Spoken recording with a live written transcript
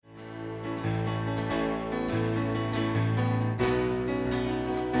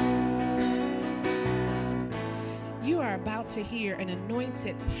about to hear an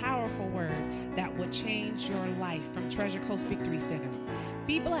anointed, powerful word that will change your life from Treasure Coast Victory Center.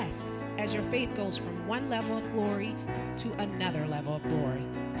 Be blessed as your faith goes from one level of glory to another level of glory.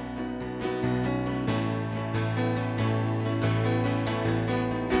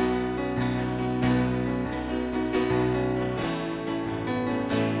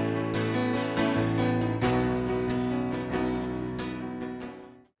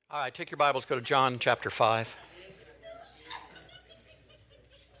 All right, take your Bibles, go to John chapter 5.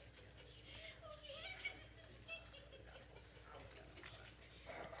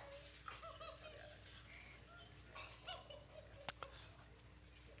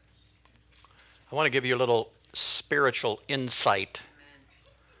 I want to give you a little spiritual insight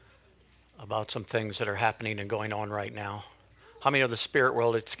about some things that are happening and going on right now. How many know the spirit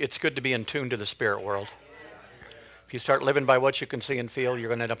world? It's good to be in tune to the spirit world. If you start living by what you can see and feel, you're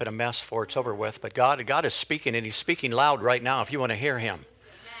going to end up in a mess before it's over with. But God is speaking, and He's speaking loud right now if you want to hear Him.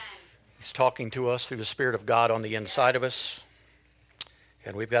 He's talking to us through the Spirit of God on the inside of us.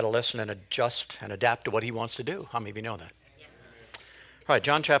 And we've got to listen and adjust and adapt to what He wants to do. How many of you know that? Yes. All right,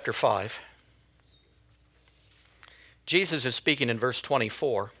 John chapter 5. Jesus is speaking in verse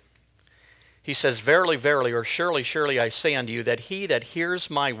 24. He says, "Verily, verily, or surely, surely, I say unto you, that he that hears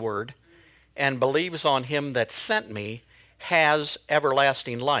my word and believes on him that sent me has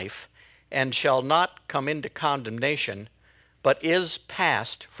everlasting life, and shall not come into condemnation, but is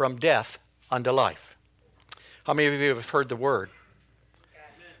passed from death unto life." How many of you have heard the word?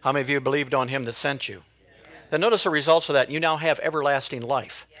 How many of you believed on him that sent you? Then notice the results of that. You now have everlasting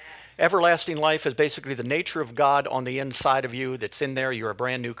life. Everlasting life is basically the nature of God on the inside of you that's in there. You're a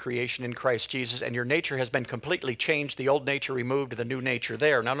brand new creation in Christ Jesus, and your nature has been completely changed, the old nature removed, the new nature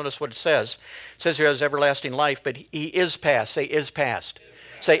there. Now notice what it says. It says here has everlasting life, but he is past. Say is past.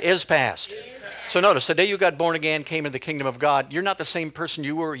 Say is past. So notice, the day you got born again, came into the kingdom of God, you're not the same person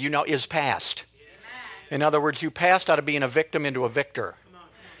you were. You now is past. In other words, you passed out of being a victim into a victor.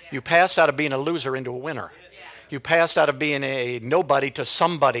 You passed out of being a loser into a winner. You passed out of being a nobody to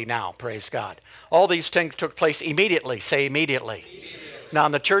somebody now, praise God. All these things took place immediately. Say immediately. Now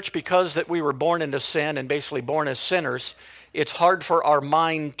in the church, because that we were born into sin and basically born as sinners, it's hard for our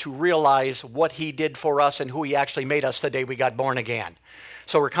mind to realize what He did for us and who He actually made us the day we got born again.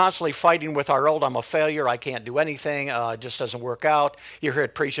 So we're constantly fighting with our old, I'm a failure, I can't do anything, it just doesn't work out. You hear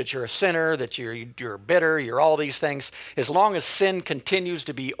it preached that you're a sinner, that you're bitter, you're all these things. As long as sin continues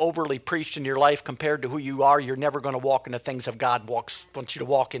to be overly preached in your life compared to who you are, you're never going to walk into things that God wants you to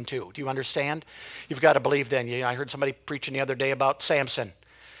walk into. Do you understand? You've got to believe then. I heard somebody preaching the other day about Samson.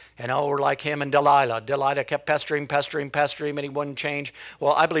 We're like him and Delilah. Delilah kept pestering, and he wouldn't change.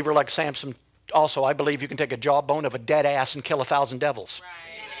 Well, I believe we're like Samson. Also, I believe you can take a jawbone of a dead ass and kill 1,000 devils.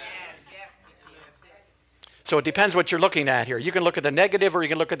 Right. So it depends what you're looking at here. You can look at the negative or you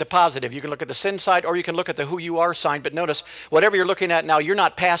can look at the positive. You can look at the sin side or you can look at the who you are sign. But notice, whatever you're looking at now, you're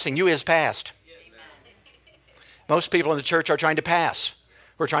not passing. You is past. Yes. Most people in the church are trying to pass.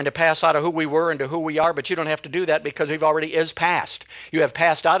 We're trying to pass out of who we were into who we are, but you don't have to do that because we've already is past. You have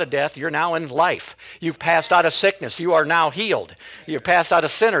passed out of death, you're now in life. You've passed out of sickness, you are now healed. You've passed out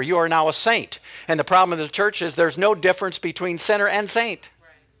of sinner, you are now a saint. And the problem in the church is there's no difference between sinner and saint. Right.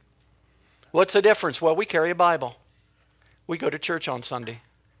 What's the difference? Well, we carry a Bible. We go to church on Sunday.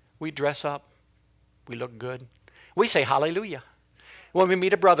 We dress up. We look good. We say hallelujah. When we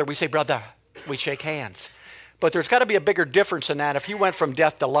meet a brother, we say brother. We shake hands. But there's got to be a bigger difference in that if you went from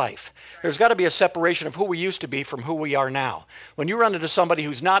death to life. There's got to be a separation of who we used to be from who we are now. When you run into somebody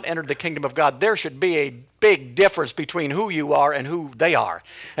who's not entered the kingdom of God, there should be a big difference between who you are and who they are.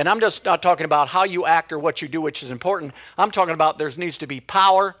 And I'm just not talking about how you act or what you do, which is important. I'm talking about there needs to be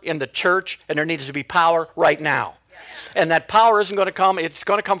power in the church, and there needs to be power right now. And that power isn't going to come, it's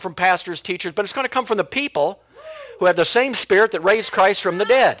going to come from pastors, teachers, but it's going to come from the people who have the same spirit that raised Christ from the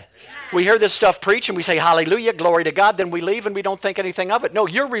dead. We hear this stuff preached and we say, hallelujah, glory to God, then we leave and we don't think anything of it. No,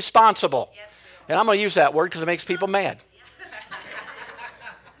 you're responsible. And I'm going to use that word because it makes people mad.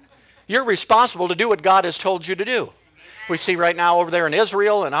 You're responsible to do what God has told you to do. We see right now over there in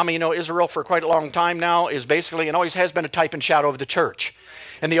Israel, and Israel for quite a long time now is basically and always has been a type and shadow of the church.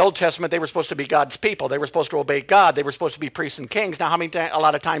 In the Old Testament, they were supposed to be God's people. They were supposed to obey God. They were supposed to be priests and kings. Now, a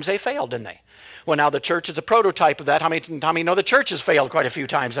lot of times they failed, didn't they? Well, now the church is a prototype of that. How many know the church has failed quite a few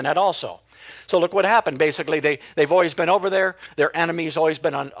times in that also? So look what happened. Basically, they've always been over there. Their enemy's always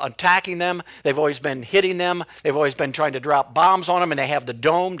been attacking them. They've always been hitting them. They've always been trying to drop bombs on them, and they have the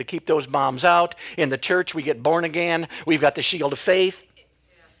dome to keep those bombs out. In the church, we get born again. We've got the shield of faith.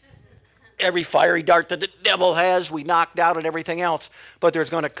 Every fiery dart that the devil has, we knocked out and everything else. But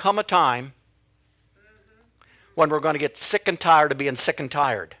there's going to come a time When we're going to get sick and tired of being sick and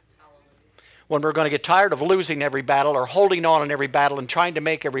tired. When we're going to get tired of losing every battle or holding on in every battle and trying to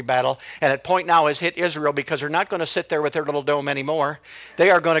make every battle. And at point now has hit Israel because they're not going to sit there with their little dome anymore. They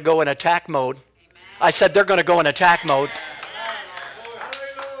are going to go in attack mode. I said they're going to go in attack mode.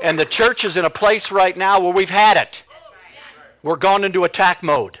 And the church is in a place right now where we've had it. We're gone into attack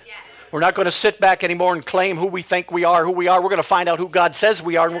mode. We're not going to sit back anymore and claim who we think we are, who we are. We're going to find out who God says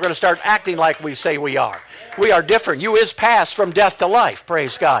we are, and we're going to start acting like we say we are. We are different. You is passed from death to life,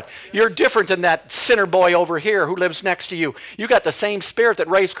 praise God. You're different than that sinner boy over here who lives next to you. You got the same spirit that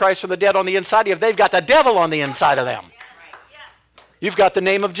raised Christ from the dead on the inside of you. They've got the devil on the inside of them. You've got the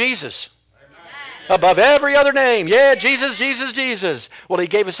name of Jesus. Above every other name. Yeah, Jesus, Jesus, Jesus. Well, he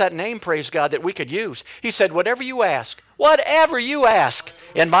gave us that name, praise God, that we could use. He said, whatever you ask,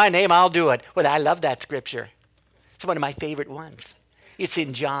 in my name, I'll do it. Well, I love that scripture. It's one of my favorite ones. It's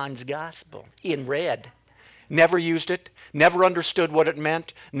in John's Gospel, in red. Never used it, never understood what it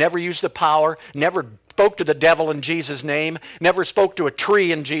meant, never used the power, never spoke to the devil in Jesus' name, never spoke to a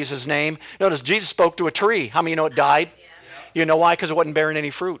tree in Jesus' name. Notice, Jesus spoke to a tree. How many of you know it died? You know why? Because it wasn't bearing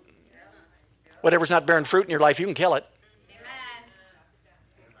any fruit. Whatever's not bearing fruit in your life, you can kill it.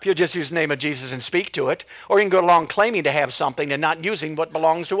 If you just use the name of Jesus and speak to it, or you can go along claiming to have something and not using what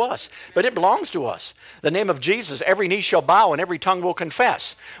belongs to us. But it belongs to us. The name of Jesus, every knee shall bow and every tongue will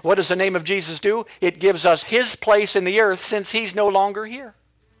confess. What does the name of Jesus do? It gives us his place in the earth since he's no longer here.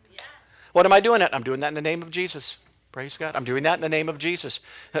 Yeah. What am I doing that? I'm doing that in the name of Jesus. Praise God. I'm doing that in the name of Jesus.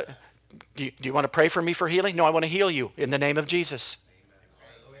 Do you want to pray for me for healing? No, I want to heal you in the name of Jesus.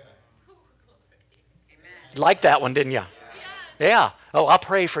 Like that one, didn't you? Yeah. Oh, I'll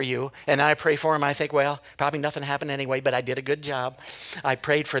pray for you. And I pray for him. I think, well, probably nothing happened anyway, but I did a good job. I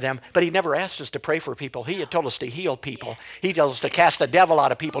prayed for them. But he never asked us to pray for people. He had told us to heal people. He told us to cast the devil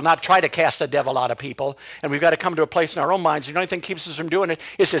out of people, not try to cast the devil out of people. And we've got to come to a place in our own minds. The only thing that keeps us from doing it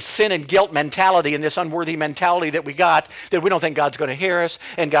is this sin and guilt mentality and this unworthy mentality that we got, that we don't think God's going to hear us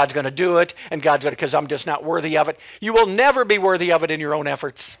and God's going to do it and God's going to, because I'm just not worthy of it. You will never be worthy of it in your own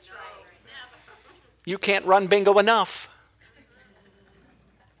efforts. You can't run bingo enough.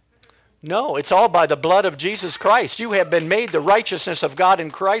 No, it's all by the blood of Jesus Christ. You have been made the righteousness of God in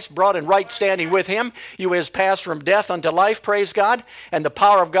Christ, brought in right standing with him. You has passed from death unto life, praise God, and the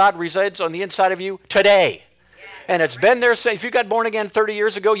power of God resides on the inside of you today. And it's been there since. If you got born again 30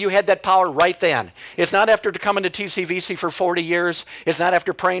 years ago, you had that power right then. It's not after coming to TCVC for 40 years. It's not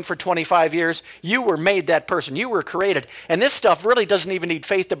after praying for 25 years. You were made that person. You were created. And this stuff really doesn't even need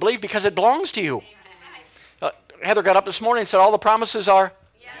faith to believe because it belongs to you. Heather got up this morning and said all the promises are.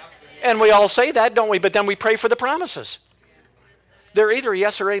 Yes. And we all say that, don't we? But then we pray for the promises. They're either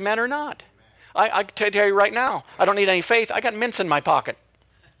yes or amen or not. I tell you right now, I don't need any faith. I got mints in my pocket.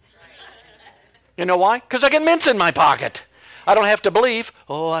 You know why? Because I got mints in my pocket. I don't have to believe,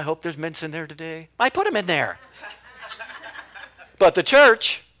 oh, I hope there's mints in there today. I put them in there. But the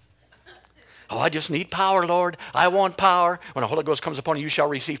church, oh, I just need power, Lord. I want power. When the Holy Ghost comes upon you, you shall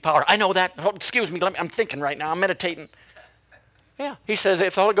receive power. I know that. Oh, excuse me. I'm thinking right now. I'm meditating. Yeah. He says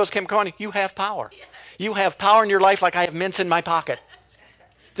if the Holy Ghost came upon you, you have power. You have power in your life like I have mints in my pocket.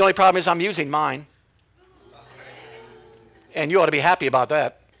 The only problem is I'm using mine. And you ought to be happy about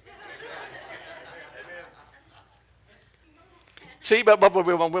that. See, but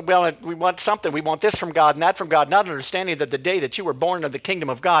we want something. We want this from God and that from God, not understanding that the day that you were born of the kingdom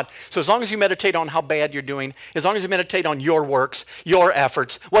of God. So as long as you meditate on how bad you're doing, as long as you meditate on your works, your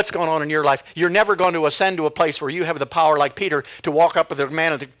efforts, what's going on in your life, you're never going to ascend to a place where you have the power like Peter to walk up with the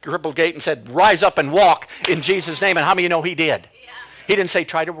man at the crippled gate and said, rise up and walk in Jesus' name. And how many of you know he did? Yeah. He didn't say,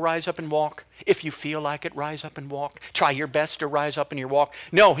 try to rise up and walk. If you feel like it, rise up and walk. Try your best to rise up in your walk.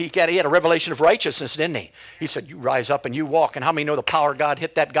 No, he had a revelation of righteousness, didn't he? He said, you rise up and you walk. And how many know the power of God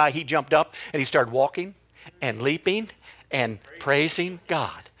hit that guy? He jumped up and he started walking and leaping and praising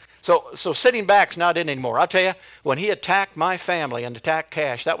God. So sitting back's not in anymore. I'll tell you, when he attacked my family and attacked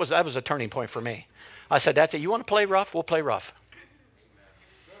Cash, that was a turning point for me. I said, that's it. You want to play rough? We'll play rough.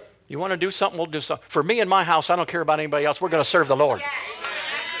 You want to do something? We'll do something. For me and my house, I don't care about anybody else. We're going to serve the Lord.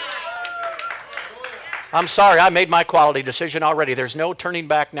 I'm sorry, I made my quality decision already. There's no turning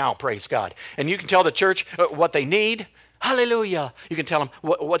back now, praise God. And you can tell the church what they need, hallelujah. You can tell them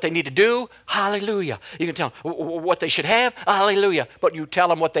what they need to do, hallelujah. You can tell them what they should have, hallelujah. But you tell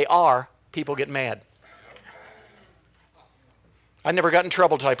them what they are, people get mad. I never got in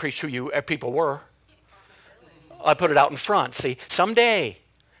trouble until I preached who you people were. I put it out in front. See, someday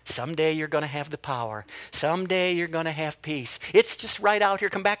Someday you're going to have the power. Someday you're going to have peace. It's just right out here.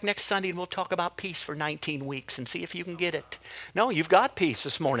 Come back next Sunday and we'll talk about peace for 19 weeks and see if you can get it. No, you've got peace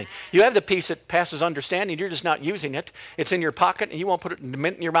this morning. You have the peace that passes understanding. You're just not using it. It's in your pocket and you won't put it in the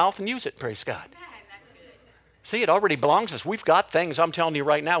mint in your mouth and use it, praise God. See, it already belongs to us. We've got things, I'm telling you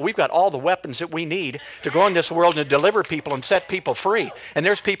right now, we've got all the weapons that we need to go in this world and deliver people and set people free. And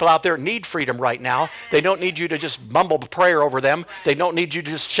there's people out there that need freedom right now. They don't need you to just mumble a prayer over them. They don't need you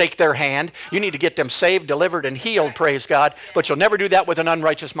to just shake their hand. You need to get them saved, delivered, and healed, praise God. But you'll never do that with an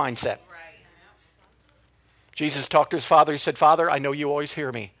unrighteous mindset. Jesus talked to his Father. He said, Father, I know you always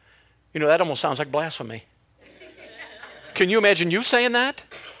hear me. You know, that almost sounds like blasphemy. Can you imagine you saying that?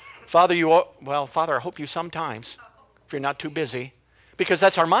 Father, Father, I hope you sometimes, if you're not too busy, because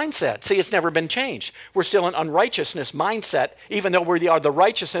that's our mindset. See, it's never been changed. We're still in unrighteousness mindset, even though we are the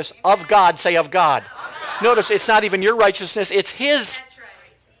righteousness of God. Say of God. Notice, it's not even your righteousness, it's His.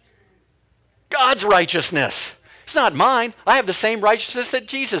 God's righteousness. It's not mine. I have the same righteousness that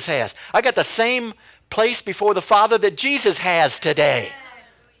Jesus has. I got the same place before the Father that Jesus has today.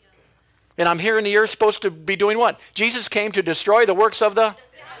 And I'm here in the earth supposed to be doing what? Jesus came to destroy the works of the...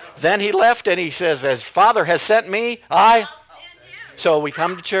 Then he left and he says, as Father has sent me, So we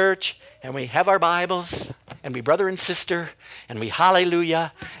come to church and we have our Bibles and we brother and sister and we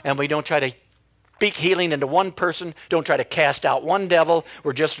hallelujah and we don't try to speak healing into one person, don't try to cast out one devil.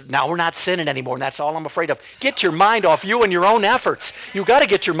 We're not sinning anymore, and that's all I'm afraid of. Get your mind off you and your own efforts. You've got to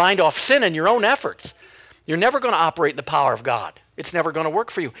get your mind off sin and your own efforts. You're never going to operate in the power of God. It's never going to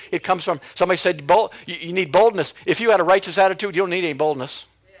work for you. It comes from, somebody said, you need boldness. If you had a righteous attitude, you don't need any boldness.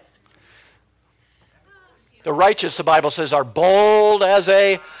 The righteous, the Bible says, are bold as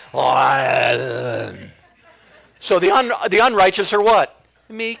a lion. So the unrighteous are what?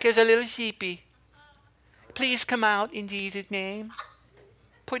 Meek as a little sheepy. Please come out in Jesus' name.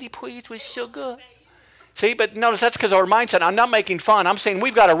 Pretty please with sugar. See, but notice that's because of our mindset. I'm not making fun. I'm saying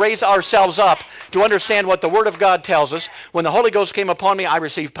we've got to raise ourselves up to understand what the Word of God tells us. When the Holy Ghost came upon me, I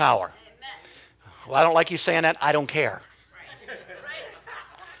received power. Well, I don't like you saying that. I don't care.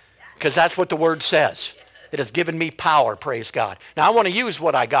 Because that's what the Word says. It has given me power, praise God. Now, I want to use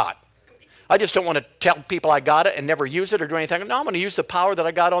what I got. I just don't want to tell people I got it and never use it or do anything. No, I'm going to use the power that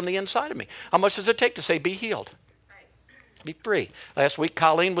I got on the inside of me. How much does it take to say, be healed? Be free. Last week,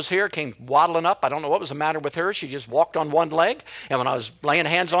 Colleen was here, came waddling up. I don't know what was the matter with her. She just walked on one leg. And when I was laying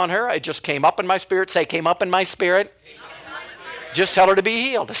hands on her, it just came up in my spirit. Say, came up in my spirit. Just tell her to be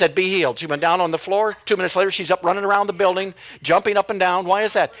healed. I said, be healed. She went down on the floor. 2 minutes later, she's up running around the building, jumping up and down. Why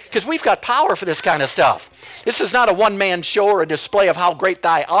is that? Because we've got power for this kind of stuff. This is not a one-man show or a display of how great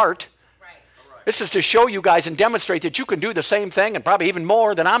thy art. This is to show you guys and demonstrate that you can do the same thing and probably even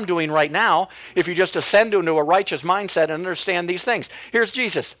more than I'm doing right now if you just ascend into a righteous mindset and understand these things. Here's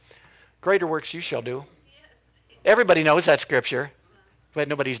Jesus. Greater works you shall do. Everybody knows that scripture, but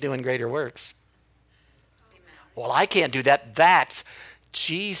nobody's doing greater works. Well, I can't do that. That's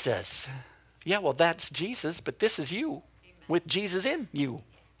Jesus. Yeah, well, that's Jesus, but this is you with Jesus in you.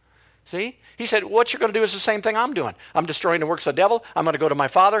 See? He said, what you're going to do is the same thing I'm doing. I'm destroying the works of the devil. I'm going to go to my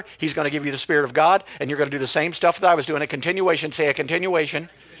Father. He's going to give you the Spirit of God, and you're going to do the same stuff that I was doing. A continuation. Say a continuation.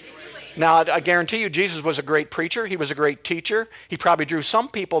 Now, I guarantee you, Jesus was a great preacher. He was a great teacher. He probably drew some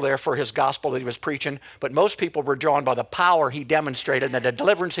people there for his gospel that he was preaching, but most people were drawn by the power he demonstrated and the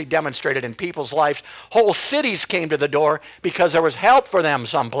deliverance he demonstrated in people's lives. Whole cities came to the door because there was help for them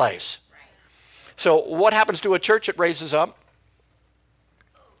someplace. So what happens to a church that raises up?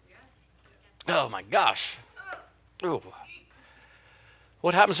 Oh, my gosh. Ooh.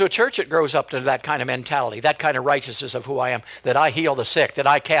 What happens to a church that grows up to that kind of mentality, that kind of righteousness of who I am, that I heal the sick, that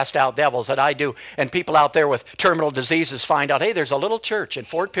I cast out devils, that I do, and people out there with terminal diseases find out, hey, there's a little church in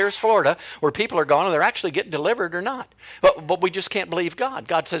Fort Pierce, Florida, where people are going and they're actually getting delivered or not. But we just can't believe God.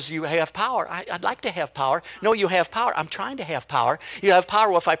 God says you have power. I'd like to have power. No, you have power. I'm trying to have power. You have power.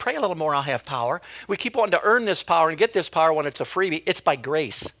 Well, if I pray a little more, I'll have power. We keep wanting to earn this power and get this power when it's a freebie. It's by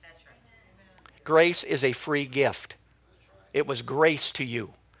grace. Grace is a free gift. It was grace to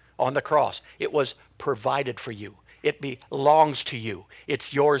you on the cross. It was provided for you. It belongs to you.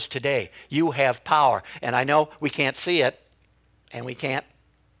 It's yours today. You have power. And I know we can't see it and we can't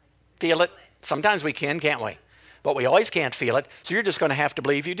feel it. Sometimes we can, can't we? But we always can't feel it. So you're just going to have to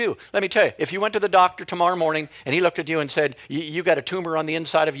believe you do. Let me tell you, if you went to the doctor tomorrow morning and he looked at you and said, you got a tumor on the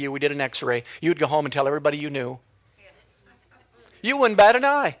inside of you, we did an x-ray, you'd go home and tell everybody you knew. You wouldn't bat an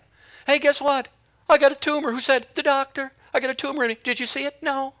eye. Hey, guess what? I got a tumor. Who said? The doctor. I got a tumor in it. Did you see it?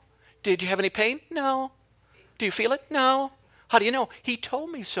 No. Did you have any pain? No. Do you feel it? No. How do you know? He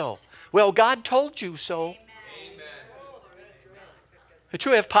told me so. Well, God told you so. Amen. that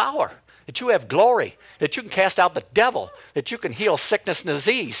you have power, that you have glory, that you can cast out the devil, that you can heal sickness and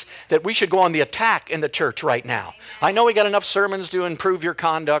disease, that we should go on the attack in the church right now. I know we got enough sermons to improve your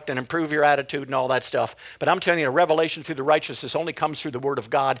conduct and improve your attitude and all that stuff, but I'm telling you, a revelation through the righteousness only comes through the Word of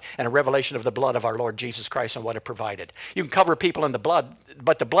God and a revelation of the blood of our Lord Jesus Christ and what it provided. You can cover people in the blood,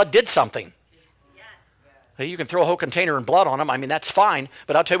 but the blood did something. You can throw a whole container in blood on them. I mean, that's fine,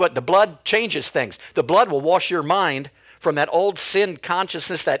 but I'll tell you what, the blood changes things. The blood will wash your mind from that old sin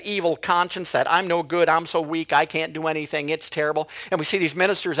consciousness, that evil conscience, that I'm no good, I'm so weak, I can't do anything, it's terrible. And we see these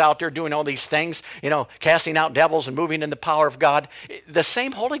ministers out there doing all these things, casting out devils and moving in the power of God. The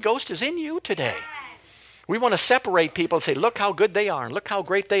same Holy Ghost is in you today. We want to separate people and say, look how good they are, and look how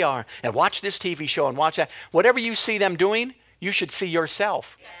great they are, and watch this TV show and watch that. Whatever you see them doing, you should see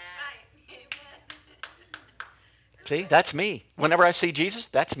yourself. See, that's me. Whenever I see Jesus,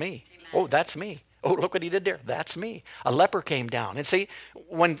 that's me. Oh, that's me. Oh, look what he did there. That's me. A leper came down. And see,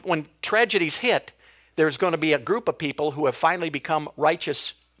 when tragedies hit, there's going to be a group of people who have finally become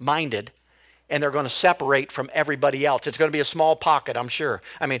righteous-minded, and they're going to separate from everybody else. It's going to be a small pocket, I'm sure.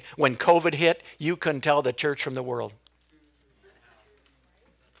 I mean, when COVID hit, you couldn't tell the church from the world.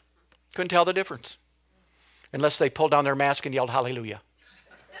 Couldn't tell the difference. Unless they pulled down their mask and yelled, hallelujah.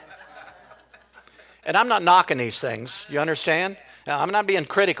 And I'm not knocking these things. You understand? I'm not being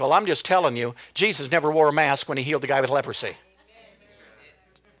critical. I'm just telling you, Jesus never wore a mask when he healed the guy with leprosy.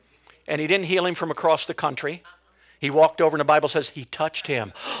 And he didn't heal him from across the country. He walked over and the Bible says he touched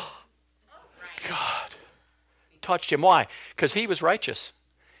him. God. Touched him. Why? Because he was righteous.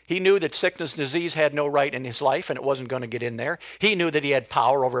 He knew that sickness and disease had no right in his life and it wasn't going to get in there. He knew that he had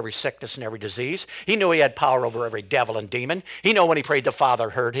power over every sickness and every disease. He knew he had power over every devil and demon. He knew when he prayed the Father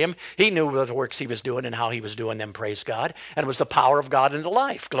heard him. He knew the works he was doing and how he was doing them, praise God. And it was the power of God in the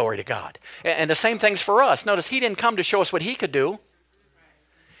life, glory to God. And the same thing's for us. Notice he didn't come to show us what he could do.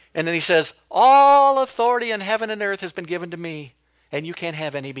 And then he says, all authority in heaven and earth has been given to me. And you can't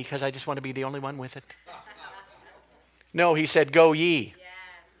have any because I just want to be the only one with it. No, he said, go ye.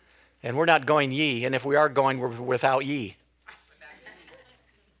 And we're not going ye, and if we are going, we're without ye.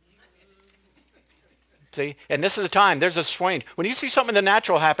 See? And this is the time, there's a swing. When you see something in the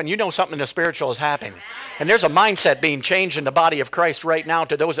natural happen, you know something in the spiritual is happening. And there's a mindset being changed in the body of Christ right now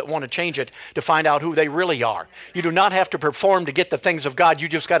to those that want to change it to find out who they really are. You do not have to perform to get the things of God. You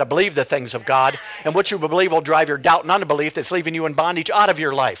just got to believe the things of God. And what you believe will drive your doubt and unbelief that's leaving you in bondage out of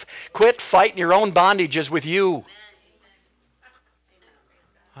your life. Quit fighting your own bondages with you.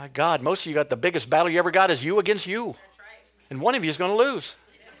 My God, most of you got the biggest battle you ever got is you against you. That's right. And one of you is going to lose.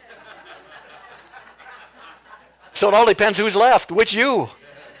 So it all depends who's left, which you.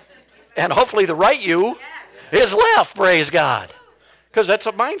 And hopefully the right you is left, praise God. Because that's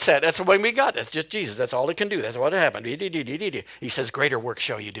a mindset. That's the way we got. That's just Jesus. That's all he can do. That's what happened. He says, greater works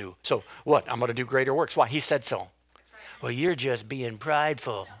shall you do. So what? I'm going to do greater works. Why? He said so. Well, you're just being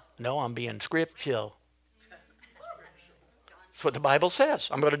prideful. No, I'm being scriptural. That's what the Bible says.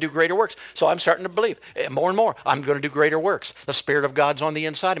 I'm going to do greater works. So I'm starting to believe more and more. I'm going to do greater works. The Spirit of God's on the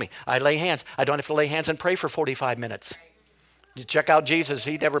inside of me. I lay hands. I don't have to lay hands and pray for 45 minutes. You check out Jesus.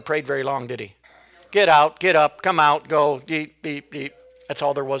 He never prayed very long, did he? Get out, get up, come out, go, eat, beep, beep. That's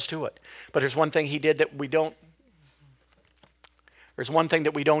all there was to it. But there's one thing he did that we don't. There's one thing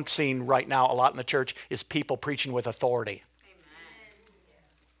that we don't see right now a lot in the church is people preaching with authority. Amen.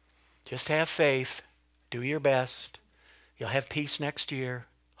 Just have faith. Do your best. You'll have peace next year.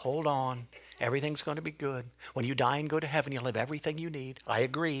 Hold on. Everything's going to be good. When you die and go to heaven, you'll have everything you need. I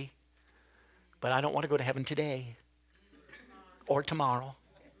agree. But I don't want to go to heaven today or tomorrow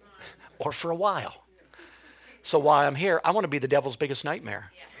or for a while. So while I'm here, I want to be the devil's biggest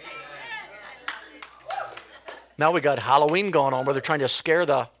nightmare. Now we got Halloween going on where they're trying to scare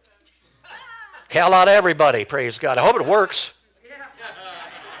the hell out of everybody. Praise God. I hope it works.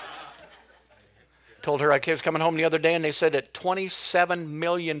 Told her I was coming home the other day and they said that 27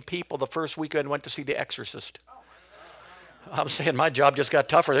 million people the first weekend went to see The Exorcist. I'm saying my job just got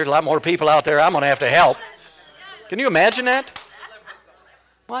tougher. There's a lot more people out there I'm going to have to help. Can you imagine that?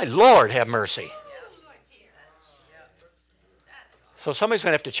 My Lord, have mercy. So somebody's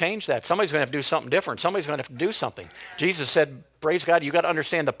going to have to change that. Somebody's going to have to do something different. Somebody's going to have to do something. Jesus said, praise God, you got to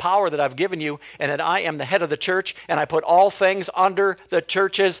understand the power that I've given you and that I am the head of the church and I put all things under the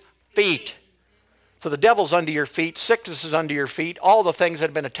church's feet. So the devil's under your feet, sickness is under your feet, all the things that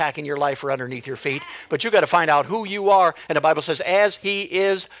have been attacking your life are underneath your feet. But you've got to find out who you are. And the Bible says, as he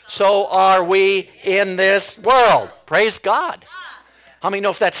is, so are we in this world. Praise God. How many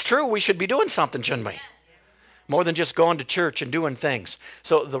know if that's true, we should be doing something, shouldn't we? More than just going to church and doing things.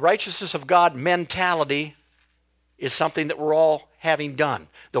 So the righteousness of God mentality is something that we're all having done.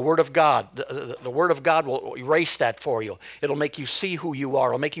 The Word of God. The Word of God will erase that for you. It'll make you see who you are.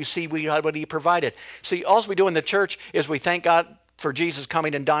 It'll make you see what He provided. See, all we do in the church is we thank God for Jesus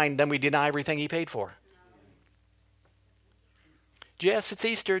coming and dying, then we deny everything He paid for. Yes, it's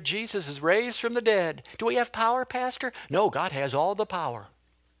Easter. Jesus is raised from the dead. Do we have power, Pastor? No, God has all the power.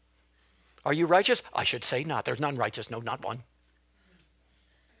 Are you righteous? I should say not. There's none righteous. No, not one.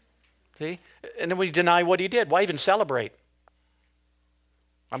 See? And then we deny what He did. Why even celebrate?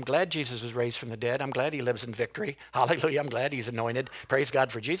 I'm glad Jesus was raised from the dead. I'm glad He lives in victory. Hallelujah. I'm glad He's anointed. Praise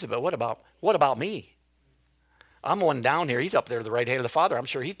God for Jesus. But what about me? I'm one down here. He's up there at the right hand of the Father. I'm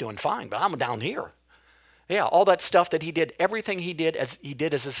sure He's doing fine, but I'm down here. Yeah, all that stuff that He did, everything He did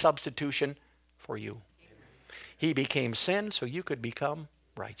as a substitution for you. He became sin so you could become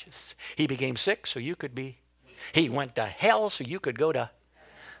righteous. He became sick so you could be. He went to hell so you could go to.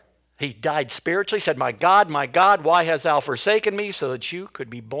 He died spiritually, said, my God, why hast thou forsaken me? So that you could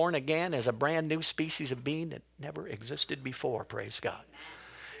be born again as a brand new species of being that never existed before, praise God.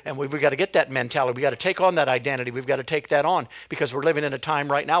 And we've got to get that mentality. We've got to take on that identity. We've got to take that on because we're living in a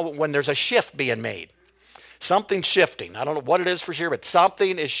time right now when there's a shift being made. Something's shifting. I don't know what it is for sure, but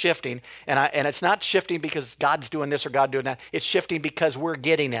something is shifting. And it's not shifting because God's doing this or God doing that. It's shifting because we're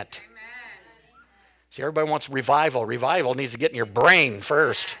getting it. Amen. See, everybody wants revival. Revival needs to get in your brain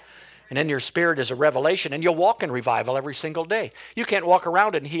first. And in your spirit is a revelation. And you'll walk in revival every single day. You can't walk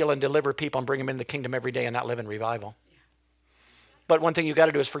around and heal and deliver people and bring them in the kingdom every day and not live in revival. But one thing you got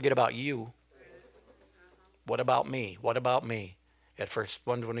to do is forget about you. What about me? What about me? At first,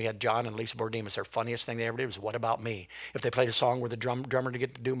 when we had John and Lisa Bordemus, their funniest thing they ever did was, what about me? If they played a song where the drummer didn't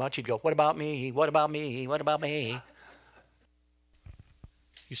get to do much, he'd go, what about me? What about me? What about me?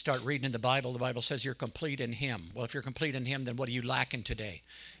 You start reading in the Bible says you're complete in Him. Well, if you're complete in Him, then what are you lacking today?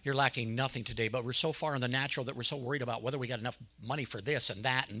 You're lacking nothing today, but we're so far in the natural that we're so worried about whether we got enough money for this and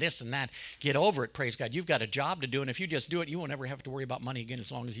that and this and that. Get over it, praise God. You've got a job to do, and if you just do it, you won't ever have to worry about money again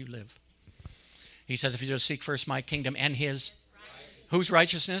as long as you live. He says, if you just seek first my kingdom and His. Whose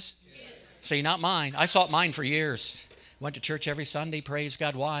righteousness? See, not mine. I sought mine for years. Went to church every Sunday. Praise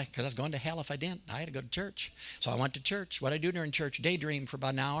God. Why? Because I was going to hell if I didn't. I had to go to church. So I went to church. What did I do during church? Daydream for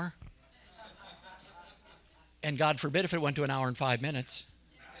about an hour. And God forbid if it went to an hour and 5 minutes.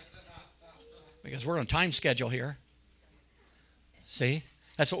 Because we're on a time schedule here. See?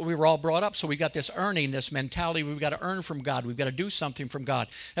 That's what we were all brought up. So we got this earning, this mentality. We've got to earn from God. We've got to do something from God.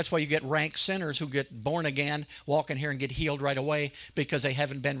 That's why you get rank sinners who get born again, walk in here and get healed right away because they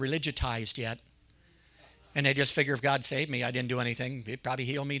haven't been religitized yet. And they just figure if God saved me, I didn't do anything, He'd probably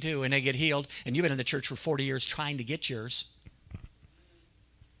heal me too. And they get healed. And you've been in the church for 40 years trying to get yours.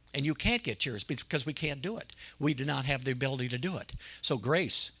 And you can't get yours because we can't do it. We do not have the ability to do it. So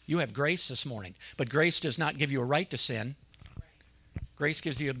grace, you have grace this morning. But grace does not give you a right to sin. Grace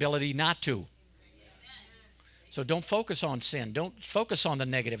gives you the ability not to. So don't focus on sin. Don't focus on the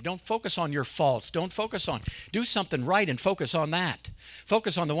negative. Don't focus on your faults. Don't focus on. Do something right and focus on that.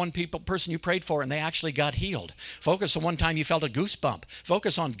 Focus on the one person you prayed for and they actually got healed. Focus on one time you felt a goosebump.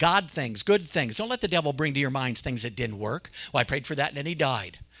 Focus on God things, good things. Don't let the devil bring to your mind things that didn't work. Well, I prayed for that and then he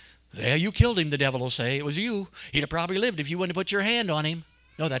died. Yeah, you killed him, the devil will say. It was you. He'd have probably lived if you wouldn't have put your hand on him.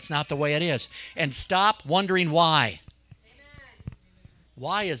 No, that's not the way it is. And stop wondering why.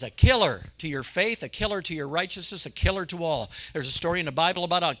 Why is a killer to your faith, a killer to your righteousness, a killer to all. There's a story in the Bible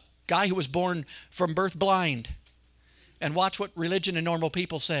about a guy who was born from birth blind. And watch what religion and normal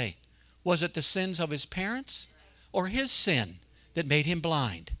people say. Was it the sins of his parents or his sin that made him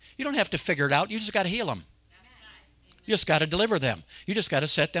blind? You don't have to figure it out. You just got to heal them. You just got to deliver them. You just got to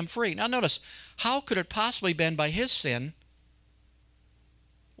set them free. Now notice, how could it possibly been by his sin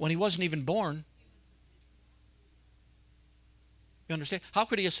when he wasn't even born? You understand? How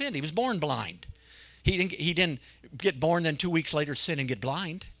could he have sinned? He was born blind. He didn't get born, then 2 weeks later sin and get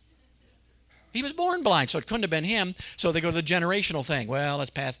blind. He was born blind, so it couldn't have been him. So they go to the generational thing. Well, it's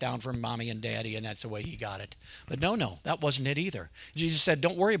passed down from mommy and daddy, and that's the way he got it. But no, that wasn't it either. Jesus said,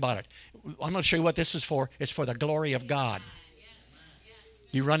 don't worry about it. I'm going to show you what this is for. It's for the glory of God.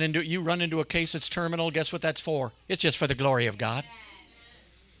 You run into a case that's terminal, guess what that's for? It's just for the glory of God.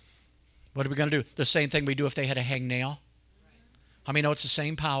 What are we going to do? The same thing we do if they had a hangnail. How many know it's the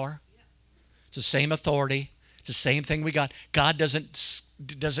same power? It's the same authority. It's the same thing we got. God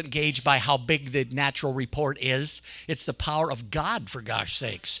doesn't gauge by how big the natural report is. It's the power of God, for gosh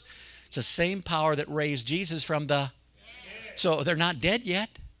sakes. It's the same power that raised Jesus from the... So they're not dead yet.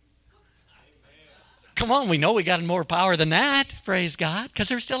 Come on, we know we got more power than that, praise God, because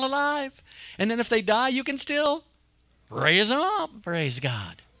they're still alive. And then if they die, you can still raise them up, praise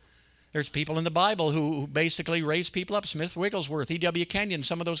God. There's people in the Bible who basically raised people up. Smith Wigglesworth, E.W. Kenyon,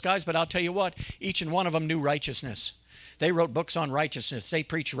 some of those guys. But I'll tell you what, each and one of them knew righteousness. They wrote books on righteousness. They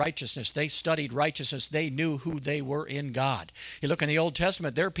preached righteousness. They studied righteousness. They knew who they were in God. You look in the Old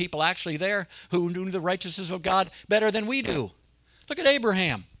Testament, there are people actually there who knew the righteousness of God better than we do. Look at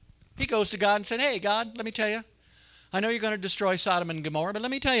Abraham. He goes to God and said, hey, God, let me tell you, I know you're going to destroy Sodom and Gomorrah, but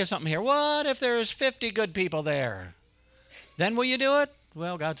let me tell you something here. What if there's 50 good people there? Then will you do it?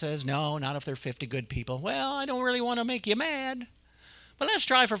 Well, God says, no, not if there are 50 good people. Well, I don't really want to make you mad, but let's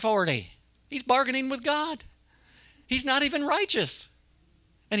try for 40. He's bargaining with God. He's not even righteous,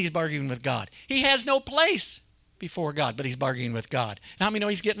 and he's bargaining with God. He has no place before God, but he's bargaining with God. And how many know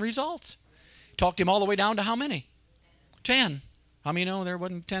he's getting results? Talked him all the way down to how many? 10. How many know there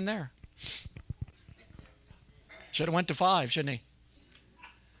wasn't 10 there? Should have went to 5, shouldn't he?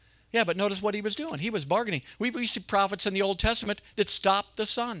 Yeah, but notice what he was doing. He was bargaining. We see prophets in the Old Testament that stopped the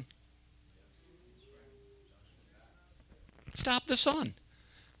sun. Stop the sun.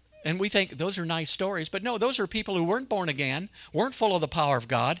 And we think those are nice stories. But no, those are people who weren't born again, weren't full of the power of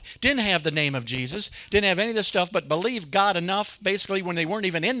God, didn't have the name of Jesus, didn't have any of this stuff, but believed God enough, basically, when they weren't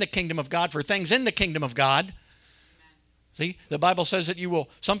even in the kingdom of God, for things in the kingdom of God. See, the Bible says that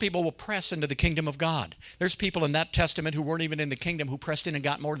some people will press into the kingdom of God. There's people in that testament who weren't even in the kingdom who pressed in and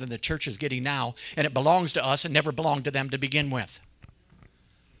got more than the church is getting now, and it belongs to us and never belonged to them to begin with.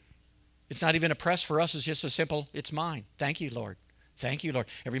 It's not even a press for us. It's just a simple, it's mine. Thank you, Lord. Thank you, Lord.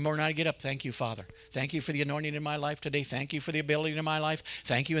 Every morning I get up, thank you, Father. Thank you for the anointing in my life today. Thank you for the ability in my life.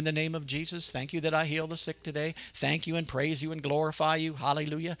 Thank you in the name of Jesus. Thank you that I heal the sick today. Thank you and praise you and glorify you.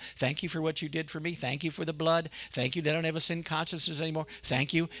 Hallelujah. Thank you for what you did for me. Thank you for the blood. Thank you that I don't have a sin consciousness anymore.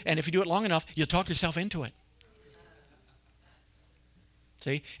 Thank you. And if you do it long enough, you'll talk yourself into it.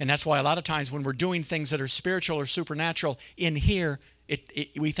 See? And that's why a lot of times when we're doing things that are spiritual or supernatural in here,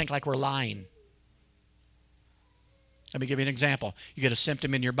 we think like we're lying. Let me give you an example. You get a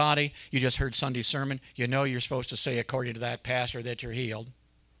symptom in your body. You just heard Sunday's sermon. You know you're supposed to say, according to that pastor, that you're healed.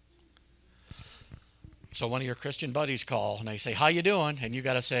 So one of your Christian buddies call, and they say, how you doing? And you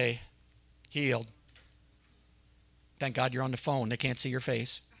got to say, healed. Thank God you're on the phone. They can't see your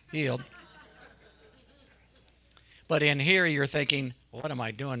face. Healed. But in here, you're thinking, what am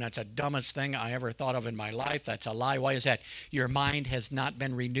I doing? That's the dumbest thing I ever thought of in my life. That's a lie. Why is that? Your mind has not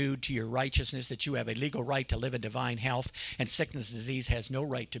been renewed to your righteousness, that you have a legal right to live in divine health, and sickness and disease has no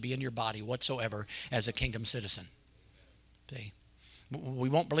right to be in your body whatsoever as a kingdom citizen. See? We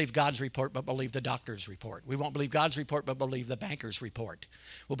won't believe God's report, but believe the doctor's report. We won't believe God's report, but believe the banker's report.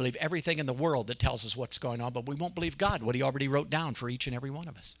 We'll believe everything in the world that tells us what's going on, but we won't believe God, what he already wrote down for each and every one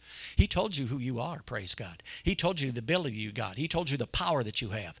of us. He told you who you are, praise God. He told you the ability you got. He told you the power that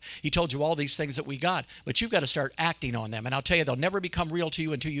you have. He told you all these things that we got, but you've got to start acting on them. And I'll tell you, they'll never become real to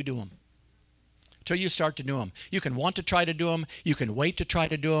you until you do them. Until you start to do them. You can want to try to do them. You can wait to try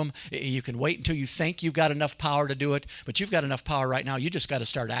to do them. You can wait until you think you've got enough power to do it. But you've got enough power right now. You just got to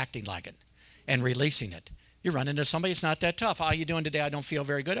start acting like it and releasing it. You run into somebody, it's not that tough. How are you doing today? I don't feel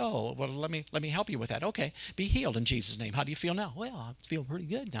very good. Oh, well, let me help you with that. Okay, be healed in Jesus' name. How do you feel now? Well, I feel pretty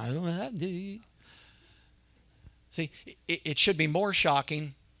good now. See, it should be more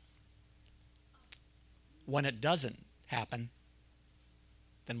shocking when it doesn't happen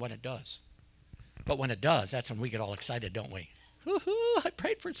than when it does. But when it does, that's when we get all excited, don't we? Woo-hoo, I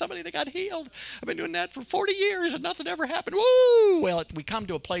prayed for somebody that got healed. I've been doing that for 40 years and nothing ever happened. Woo! Well, we come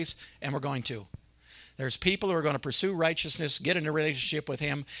to a place, and we're going to. There's people who are going to pursue righteousness, get in a relationship with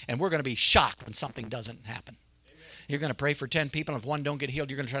him, and we're going to be shocked when something doesn't happen. Amen. You're going to pray for 10 people, and if one don't get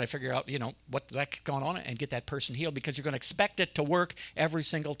healed, you're going to try to figure out, what's going on and get that person healed, because you're going to expect it to work every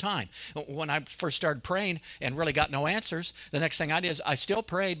single time. When I first started praying and really got no answers, the next thing I did is I still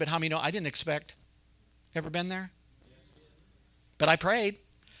prayed, but how many know I didn't expect? Ever been there? But I prayed.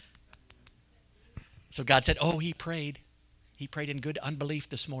 So God said, oh, he prayed. He prayed in good unbelief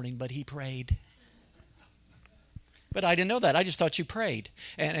this morning, but he prayed. But I didn't know that. I just thought you prayed.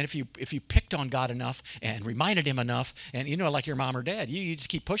 And if you picked on God enough and reminded him enough, and like your mom or dad, you just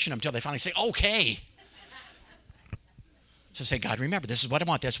keep pushing them until they finally say, okay. So say, God, remember, this is what I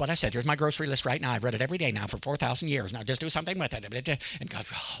want. That's what I said. Here's my grocery list right now. I've read it every day now for 4,000 years. Now just do something with it. And God,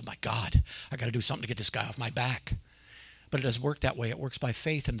 oh my God, I got to do something to get this guy off my back. But it doesn't work that way. It works by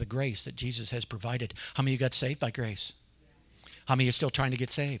faith and the grace that Jesus has provided. How many of you got saved by grace? How many of you are still trying to get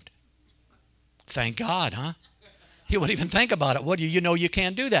saved? Thank God, huh? You wouldn't even think about it. What do you know you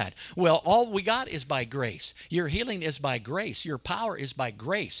can't do that? Well, all we got is by grace. Your healing is by grace. Your power is by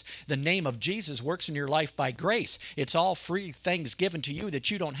grace. The name of Jesus works in your life by grace. It's all free things given to you that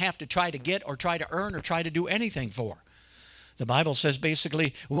you don't have to try to get or try to earn or try to do anything for. The Bible says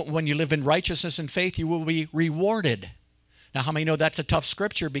basically when you live in righteousness and faith, you will be rewarded. Now, how many know that's a tough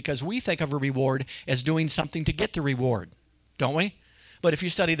scripture because we think of a reward as doing something to get the reward, don't we? But if you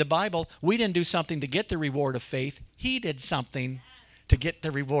study the Bible, we didn't do something to get the reward of faith. He did something to get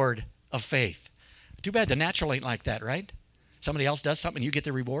the reward of faith. Too bad the natural ain't like that, right? Somebody else does something, you get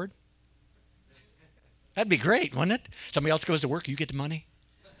the reward. That'd be great, wouldn't it? Somebody else goes to work, you get the money.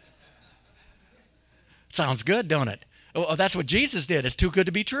 Sounds good, don't it? Oh, that's what Jesus did. It's too good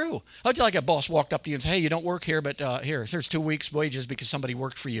to be true. How'd you like a boss walked up to you and say, hey, you don't work here, but here's 2 weeks' wages because somebody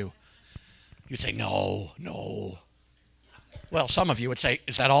worked for you. You'd say, no. Well, some of you would say,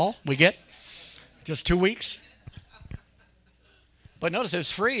 is that all we get? Just 2 weeks? But notice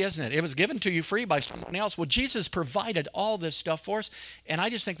it's free, isn't it? It was given to you free by someone else. Well, Jesus provided all this stuff for us, and I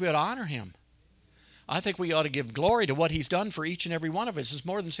just think we ought to honor him. I think we ought to give glory to what he's done for each and every one of us. It's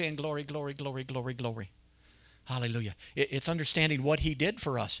more than saying glory, glory, glory, glory, glory. Hallelujah. It's understanding what he did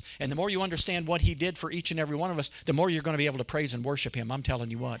for us. And the more you understand what he did for each and every one of us, the more you're going to be able to praise and worship him. I'm telling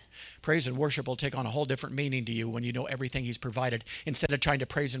you what. Praise and worship will take on a whole different meaning to you when you know everything he's provided, instead of trying to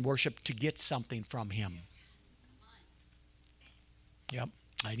praise and worship to get something from him. Yep.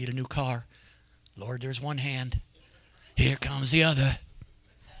 I need a new car. Lord, there's one hand. Here comes the other.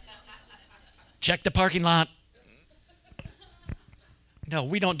 Check the parking lot. No,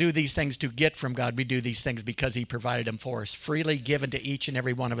 we don't do these things to get from God. We do these things because he provided them for us, freely given to each and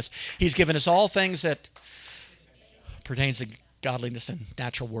every one of us. He's given us all things that pertains to godliness and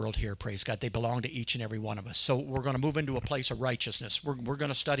natural world here, praise God. They belong to each and every one of us. So we're going to move into a place of righteousness. We're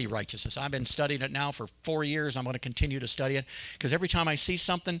going to study righteousness. I've been studying it now for 4 years. I'm going to continue to study it because every time I see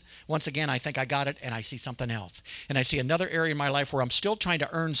something, once again, I think I got it and I see something else. And I see another area in my life where I'm still trying to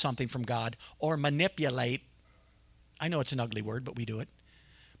earn something from God or manipulate. I know it's an ugly word, but we do it.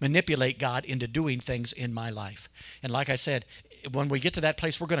 Manipulate God into doing things in my life. And like I said, when we get to that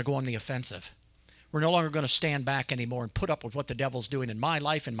place, we're going to go on the offensive. We're no longer going to stand back anymore and put up with what the devil's doing in my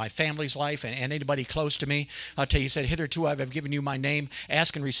life, in my family's life, and anybody close to me. I'll tell you, he said, hitherto I have given you my name.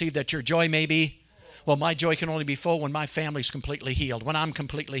 Ask and receive that your joy may be. Well, my joy can only be full when my family's completely healed, when I'm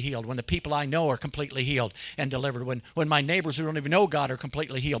completely healed, when the people I know are completely healed and delivered, when my neighbors who don't even know God are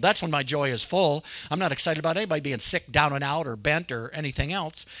completely healed. That's when my joy is full. I'm not excited about anybody being sick, down and out, or bent, or anything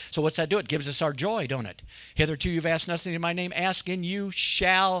else. So what's that do? It gives us our joy, don't it? Hitherto you've asked nothing in my name. Ask and you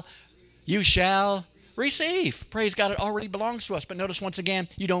shall receive. Praise God, it already belongs to us. But notice once again,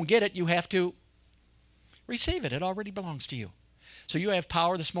 you don't get it. You have to receive it. It already belongs to you. So you have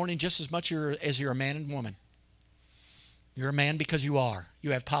power this morning just as much as you're a man and woman. You're a man because you are.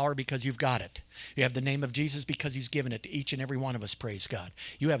 You have power because you've got it. You have the name of Jesus because he's given it to each and every one of us, praise God.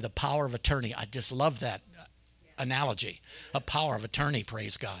 You have the power of attorney. I just love that analogy. A power of attorney,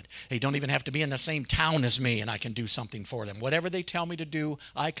 praise God. They don't even have to be in the same town as me and I can do something for them. Whatever they tell me to do,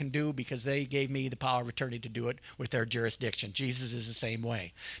 I can do because they gave me the power of attorney to do it with their jurisdiction. Jesus is the same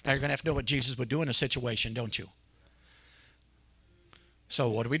way. Now you're going to have to know what Jesus would do in a situation, don't you? So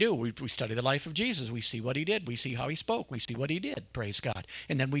what do? We study the life of Jesus. We see what he did. We see how he spoke. We see what he did, praise God.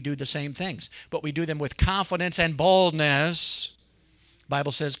 And then we do the same things. But we do them with confidence and boldness. The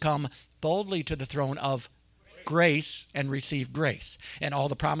Bible says, come boldly to the throne of grace and receive grace. And all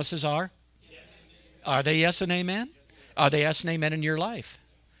the promises are? Yes. Are they yes and amen? Yes. Are they yes and amen in your life?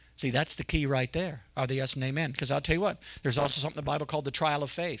 See, that's the key right there. Are they yes and amen? Because I'll tell you what, there's also something in the Bible called the trial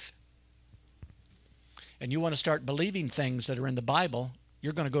of faith. And you want to start believing things that are in the Bible,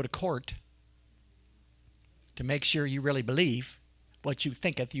 you're going to go to court to make sure you really believe what you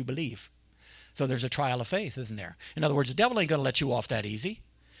thinketh you believe. So there's a trial of faith, isn't there? In other words, the devil ain't going to let you off that easy.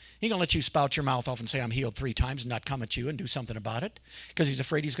 He ain't going to let you spout your mouth off and say, I'm healed 3 times and not come at you and do something about it because he's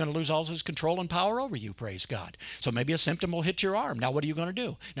afraid he's going to lose all his control and power over you, praise God. So maybe a symptom will hit your arm. Now what are you going to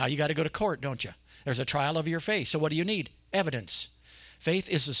do? Now you got to go to court, don't you? There's a trial of your faith. So what do you need? Evidence. Faith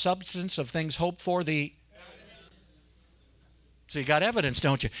is the substance of things hoped for, the So you got evidence,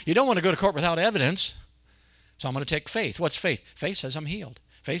 don't you? You don't want to go to court without evidence. So I'm going to take faith. What's faith? Faith says I'm healed.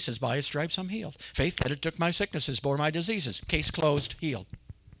 Faith says by his stripes I'm healed. Faith that it took my sicknesses, bore my diseases. Case closed, healed.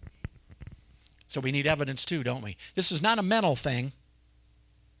 So we need evidence too, don't we? This is not a mental thing.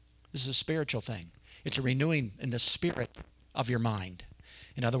 This is a spiritual thing. It's a renewing in the spirit of your mind.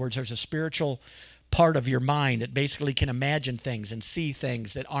 In other words, there's a spiritual part of your mind that basically can imagine things and see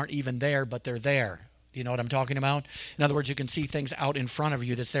things that aren't even there, but they're there. Do you know what I'm talking about? In other words, you can see things out in front of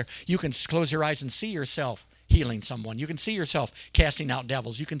you that's there. You can close your eyes and see yourself healing someone. You can see yourself casting out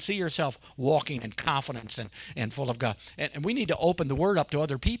devils. You can see yourself walking in confidence and full of God. And we need to open the word up to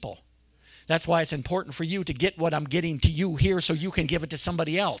other people. That's why it's important for you to get what I'm getting to you here so you can give it to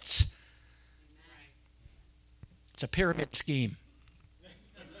somebody else. It's a pyramid scheme.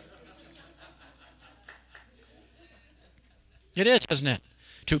 It is, isn't it?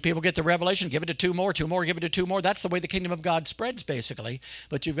 2 people get the revelation, give it to 2 more, 2 more, give it to 2 more. That's the way the kingdom of God spreads, basically.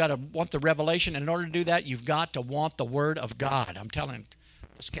 But you've got to want the revelation, and in order to do that, you've got to want the Word of God. I'm telling you,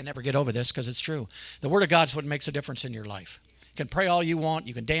 just can never get over this because it's true. The Word of God is what makes a difference in your life. You can pray all you want,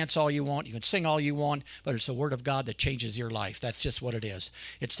 you can dance all you want, you can sing all you want, but it's the Word of God that changes your life. That's just what it is.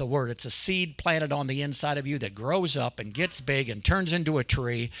 It's the Word. It's a seed planted on the inside of you that grows up and gets big and turns into a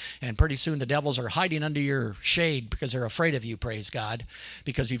tree, and pretty soon the devils are hiding under your shade because they're afraid of you, praise God,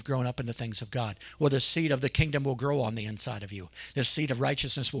 because you've grown up in the things of God. Well, the seed of the kingdom will grow on the inside of you. This seed of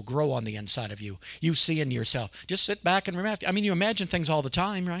righteousness will grow on the inside of you. You see in yourself. Just sit back and remember. I mean, you imagine things all the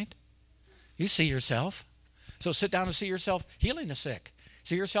time, right? You see yourself. So sit down and see yourself healing the sick.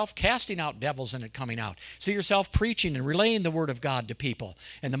 See yourself casting out devils and it coming out. See yourself preaching and relaying the Word of God to people.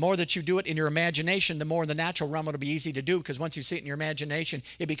 And the more that you do it in your imagination, the more in the natural realm it'll be easy to do, because once you see it in your imagination,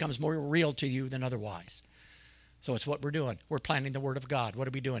 it becomes more real to you than otherwise. So it's what we're doing. We're planting the Word of God. What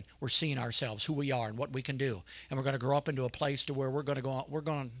are we doing? We're seeing ourselves, who we are and what we can do. And we're going to grow up into a place to where we're going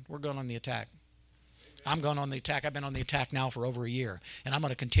on the attack. I'm going on the attack. I've been on the attack now for over a year, and I'm going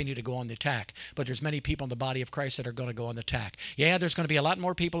to continue to go on the attack. But there's many people in the body of Christ that are going to go on the attack. Yeah, there's going to be a lot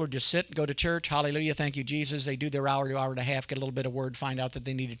more people who just sit, go to church, hallelujah, thank you, Jesus. They do their hour to hour and a half, get a little bit of word, find out that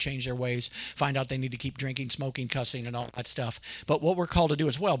they need to change their ways, find out they need to keep drinking, smoking, cussing, and all that stuff. But what we're called to do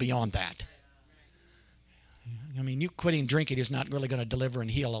is well beyond that. I mean, you quitting drinking is not really going to deliver and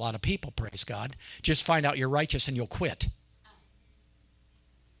heal a lot of people, praise God. Just find out you're righteous and you'll quit.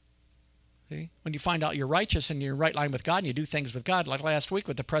 See? When you find out you're righteous and you're in right line with God and you do things with God, like last week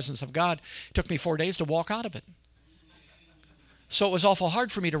with the presence of God, it took me 4 days to walk out of it. So it was awful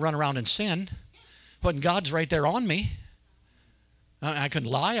hard for me to run around and sin when God's right there on me. I couldn't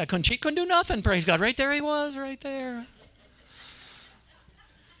lie, I couldn't cheat, couldn't do nothing, praise God. Right there he was, right there.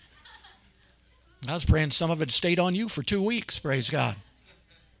 I was praying some of it stayed on you for 2 weeks, praise God.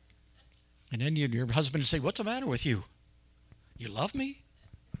 And then your husband would say, what's the matter with you? You love me?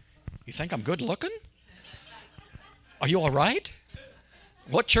 You think I'm good looking? Are you all right?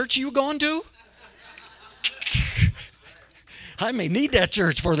 What church are you going to? I may need that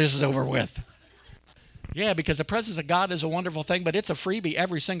church before this is over with. Yeah, because the presence of God is a wonderful thing, but it's a freebie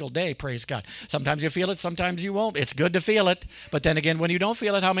every single day, praise God. Sometimes you feel it, sometimes you won't. It's good to feel it. But then again, when you don't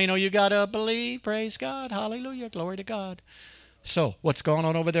feel it, how many know you got to believe? Praise God. Hallelujah. Glory to God. So what's going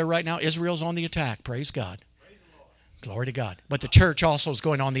on over there right now? Israel's on the attack. Praise God. Glory to God. But the church also is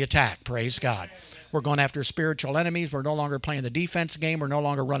going on the attack. Praise God. We're going after spiritual enemies. We're no longer playing the defense game. We're no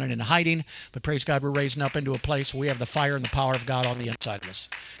longer running and hiding. But praise God, we're raising up into a place where we have the fire and the power of God on the inside of us.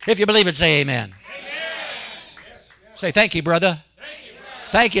 If you believe it, say amen. Amen. Say thank you, brother.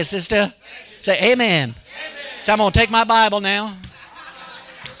 Thank you, sister. Thank you. Say amen. Amen. So I'm going to take my Bible now.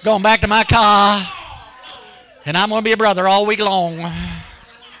 Going back to my car. And I'm going to be a brother all week long.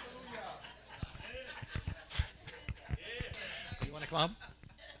 Come on.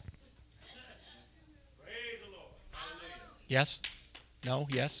 Praise the Lord. Yes? No?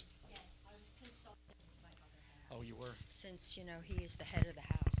 Yes? Yes, I was consulting with my other half. Oh, you were? Since, he is the head of the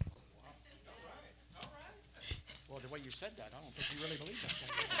house. All right. Well, the way you said that, I don't think you really believe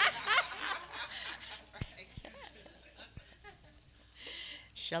that.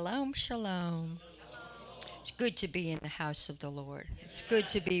 Shalom, shalom. It's good to be in the house of the Lord. It's good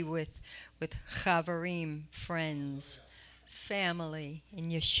to be with Chavarim, friends, family in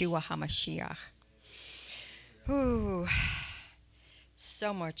Yeshua HaMashiach. Ooh,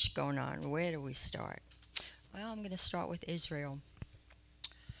 so much going on. Where do we start? Well, I'm going to start with Israel.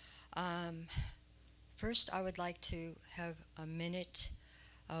 First, I would like to have a minute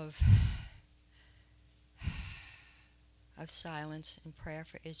of silence and prayer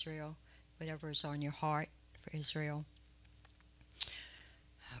for Israel, whatever is on your heart for Israel.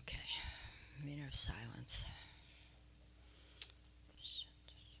 Okay, a minute of silence.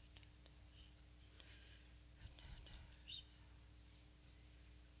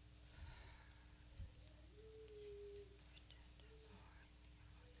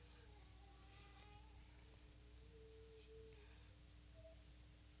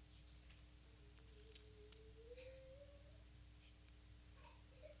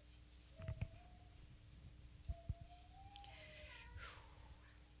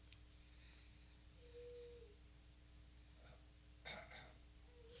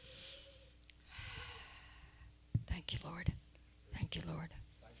 Thank you, Lord. Thank you, Lord.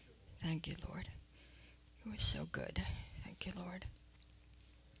 Thank you, Lord. You are so good. Thank you, Lord.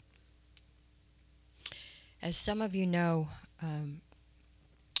 As some of you know,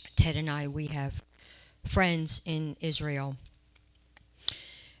 Ted and I, we have friends in Israel.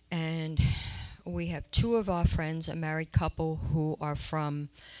 And we have two of our friends, a married couple who are from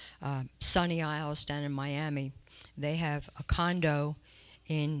Sunny Isles down in Miami. They have a condo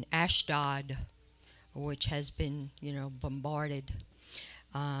in Ashdod, which has been, bombarded.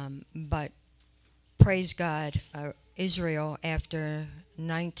 But praise God, Israel, after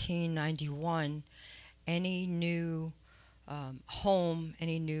 1991, any new home,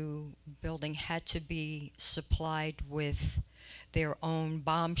 any new building had to be supplied with their own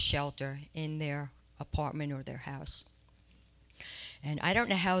bomb shelter in their apartment or their house. And I don't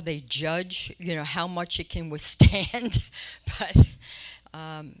know how they judge, how much it can withstand, but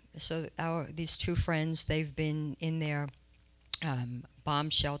so these two friends, they've been in their bomb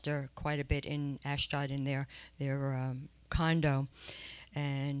shelter quite a bit in Ashdod in their condo,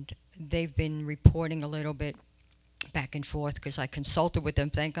 and they've been reporting a little bit back and forth because I consulted with them.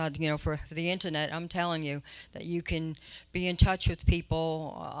 Thank God, for the internet. I'm telling you that you can be in touch with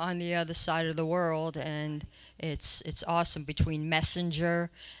people on the other side of the world, and it's awesome between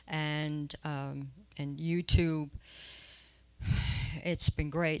Messenger and YouTube. It's been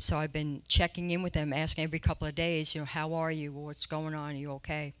great. So I've been checking in with them, asking every couple of days, how are you? What's going on? Are you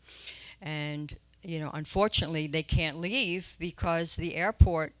okay? And unfortunately, they can't leave because the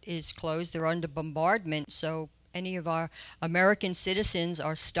airport is closed. They're under bombardment. So any of our American citizens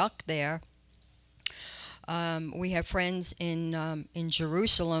are stuck there. We have friends in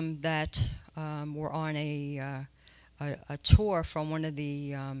Jerusalem that were on a tour from one of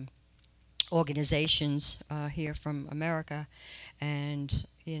the organizations here from America, and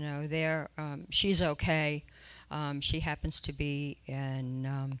she's okay. She happens to be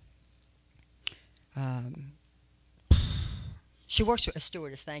an she works for a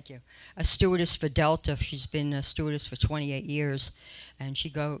stewardess, thank you. A stewardess for Delta. She's been a stewardess for 28 years, and she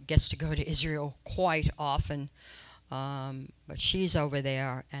gets to go to Israel quite often. But she's over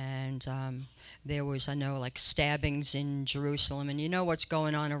there, and there was, I know, like stabbings in Jerusalem. And you know what's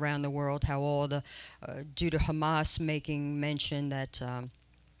going on around the world, how all the, due to Hamas making mention that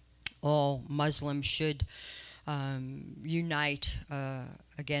all Muslims should unite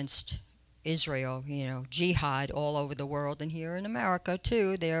against Israel, jihad all over the world, and here in America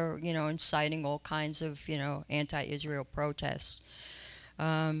too, they're, inciting all kinds of, anti-Israel protests.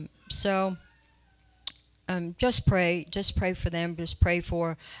 So just pray for them, just pray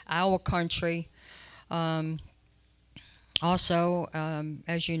for our country. Also,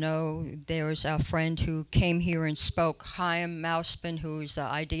 as you know, there's our friend who came here and spoke, Chaim Mausman, who's the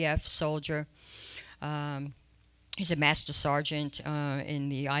IDF soldier. He's a master sergeant in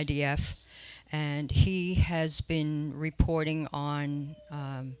the IDF. And he has been reporting on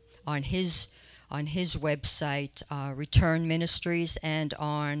his website, Return Ministries, and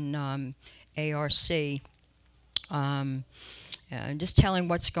on ARC, just telling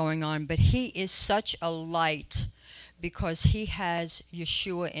what's going on. But he is such a light because he has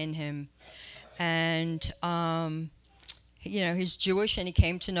Yeshua in him, and he's Jewish and he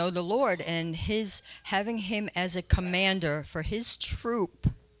came to know the Lord, and his having him as a commander for his troop,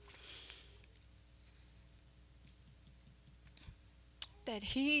 that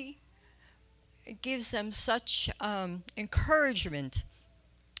he gives them such encouragement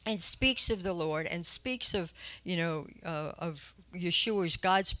and speaks of the Lord and speaks of, of Yeshua's,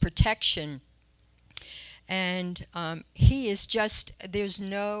 God's protection. And he is just, there's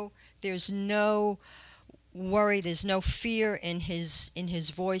no worry, there's no fear in his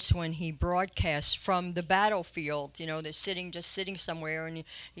voice when he broadcasts from the battlefield. They're just sitting somewhere, and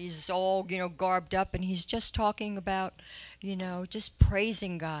he's all, garbed up, and he's just talking about, just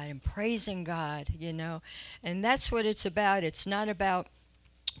praising God, and that's what it's about. It's not about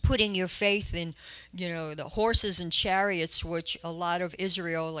putting your faith in, the horses and chariots, which a lot of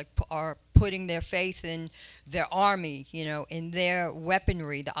Israel are putting their faith in their army, in their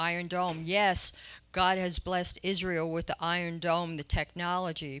weaponry, the Iron Dome. Yes, God has blessed Israel with the Iron Dome, the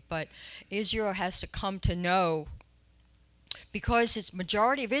technology, but Israel has to come to know, because its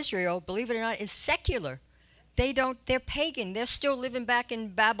majority of Israel, believe it or not, is secular. They're pagan. They're still living back in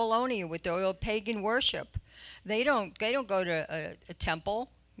Babylonia with their old pagan worship. They don't go to a temple.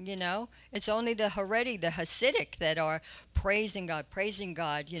 It's only the Haredi, the Hasidic, that are praising God.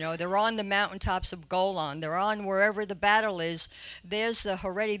 They're on the mountaintops of Golan. They're on wherever the battle is. There's the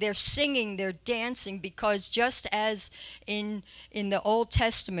Haredi. They're singing, they're dancing, because just as in the Old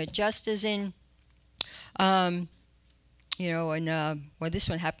Testament, just as in, this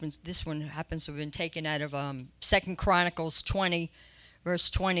one happens to have been taken out of 2 Chronicles 20,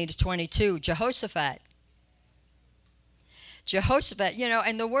 verse 20 to 22, Jehoshaphat,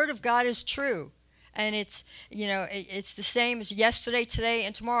 and the word of God is true. And it's, it's the same as yesterday, today,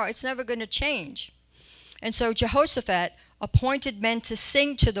 and tomorrow. It's never going to change. And so Jehoshaphat appointed men to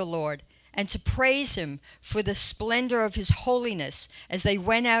sing to the Lord and to praise him for the splendor of his holiness as they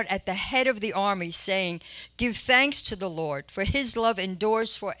went out at the head of the army, saying, "Give thanks to the Lord, for his love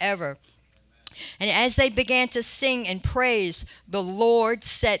endures forever." And as they began to sing and praise, the Lord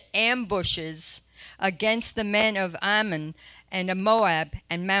set ambushes against the men of Ammon and of Moab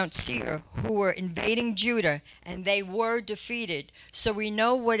and Mount Seir, who were invading Judah, and they were defeated. So we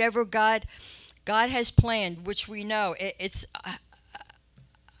know whatever God has planned, which we know.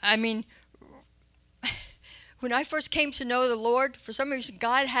 When I first came to know the Lord, for some reason,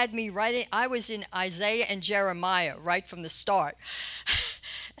 God had me writing. I was in Isaiah and Jeremiah right from the start.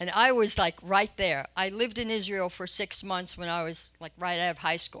 And I was like right there. I lived in Israel for 6 months when I was like right out of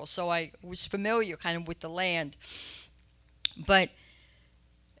high school. So I was familiar kind of with the land. But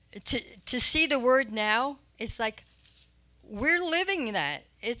to see the word now, it's like we're living that.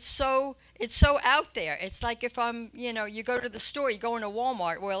 It's so out there. It's like if I'm, you go to the store, you go into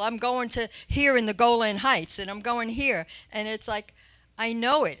Walmart. Well, I'm going to here in the Golan Heights, and I'm going here, and it's like I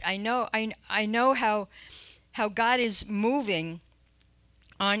know it. I know how God is moving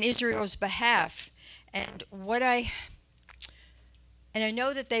on Israel's behalf, and I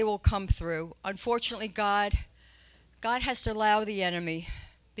know that they will come through. Unfortunately, God has to allow the enemy,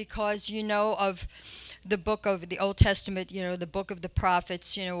 because of the book of the Old Testament, the book of the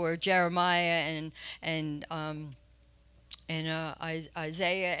prophets, where Jeremiah and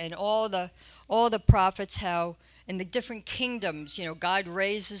Isaiah and all the prophets, how in the different kingdoms, God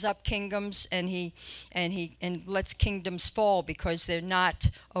raises up kingdoms and he lets kingdoms fall because they're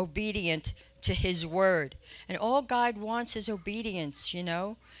not obedient to his word. And all God wants is obedience,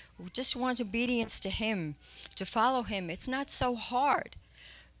 just wants obedience to him, to follow him. It's not so hard.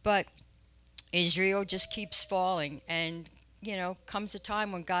 But Israel just keeps falling, and comes a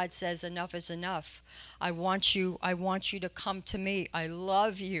time when God says enough is enough. I want you to come to me. I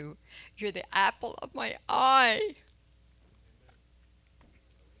love you. You're the apple of my eye.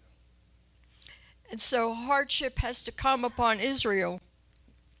 And so hardship has to come upon Israel,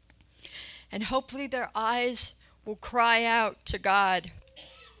 and hopefully their eyes will cry out to God,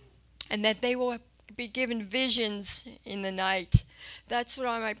 and that they will be given visions in the night. That's what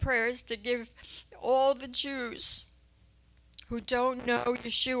my prayer is, to give all the Jews who don't know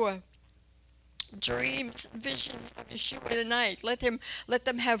Yeshua dreams and visions of Yeshua in the night. Let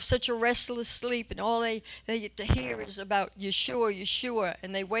them have such a restless sleep, and all they get to hear is about Yeshua,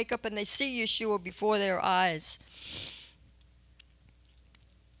 and they wake up and they see Yeshua before their eyes.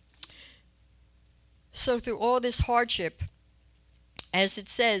 So through all this hardship, as it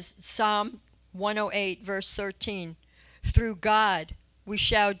says, Psalm 108, verse 13, through God we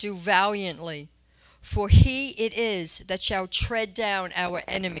shall do valiantly, for he it is that shall tread down our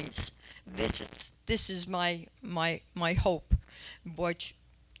enemies. This is my hope, which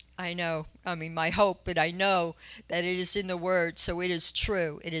I know, my hope, but I know that it is in the word, so it is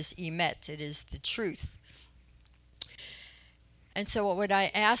true. It is emet, it is the truth. And so what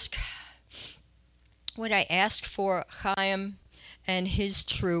I ask for Chaim and his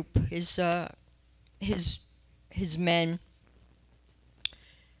troop, his men,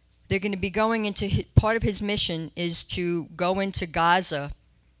 they're going to be going into, part of his mission is to go into Gaza.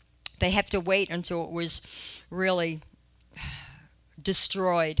 They have to wait until it was really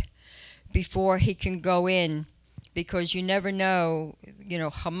destroyed before he can go in, because you never know,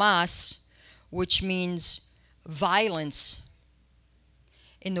 Hamas, which means violence.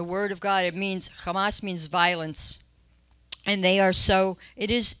 In the word of God, Hamas means violence. And they are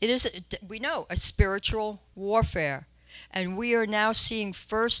it is we know, a spiritual warfare. And we are now seeing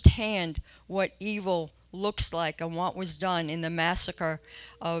firsthand what evil looks like and what was done in the massacre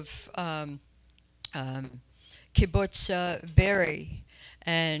of Kibbutz Be'eri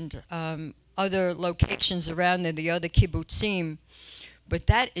and other locations around there, the other kibbutzim. But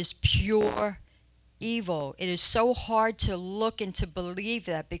that is pure evil. It is so hard to look and to believe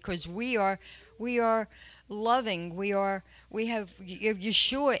that, because we are loving. We have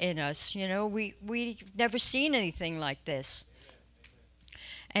Yeshua in us. We've never seen anything like this,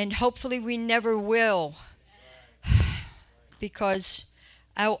 and hopefully we never will, because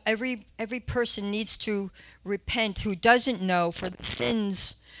every person needs to repent who doesn't know, for the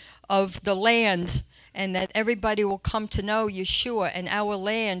sins of the land, and that everybody will come to know Yeshua, and our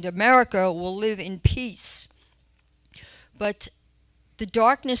land, America, will live in peace. But the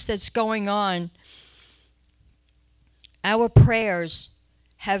darkness that's going on, our prayers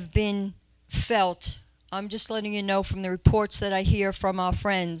have been felt. I'm just letting you know from the reports that I hear from our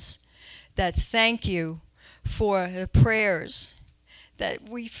friends that thank you for the prayers, that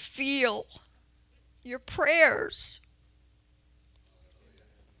we feel your prayers.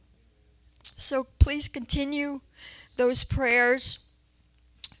 So please continue those prayers.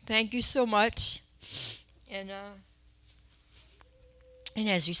 Thank you so much. And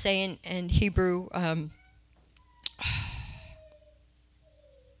as you say in Hebrew,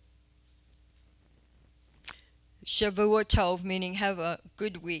 Shavua Tov, meaning have a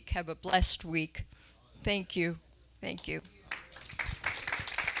good week, have a blessed week. Thank you. Thank you.